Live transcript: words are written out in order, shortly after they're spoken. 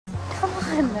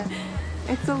fun.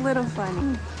 It's a little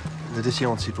funny.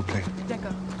 L'addition, s'il vous plaît.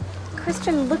 D'accord.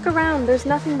 Christian, look around. There's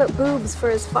nothing but boobs for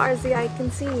as far as the eye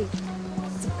can see.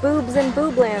 It's boobs in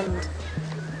boobland.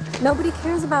 Nobody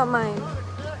cares about mine.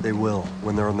 They will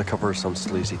when they're on the cover of some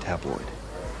sleazy tabloid.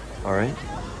 All right?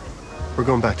 We're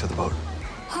going back to the boat.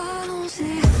 Hold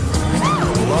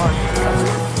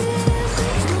on.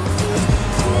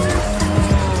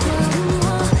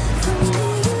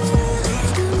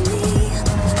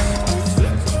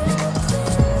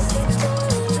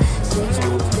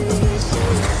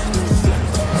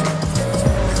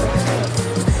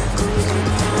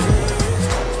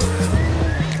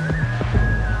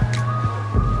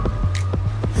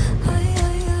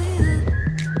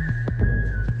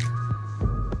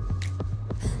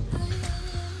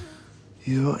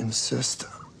 You insist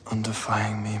on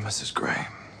defying me, Mrs. Gray.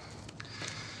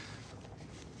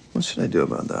 What should I do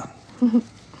about that?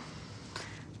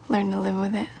 Learn to live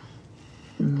with it.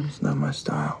 It's not my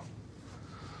style.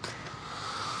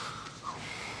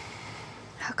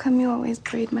 How come you always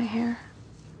braid my hair?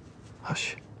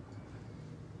 Hush.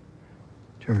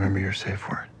 Do you remember your safe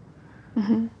word?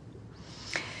 Mm-hmm.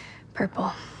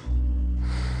 Purple.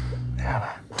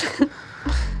 Anna.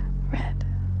 Red.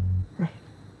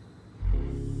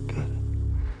 Good.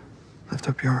 Lift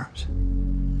up your arms.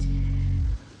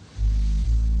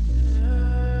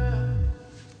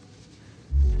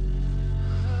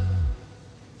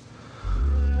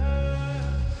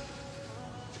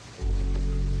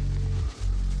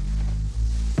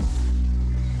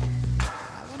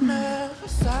 Never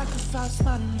sacrifice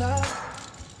my love.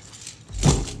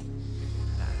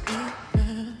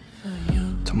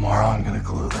 Tomorrow I'm gonna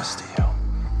glue this to you.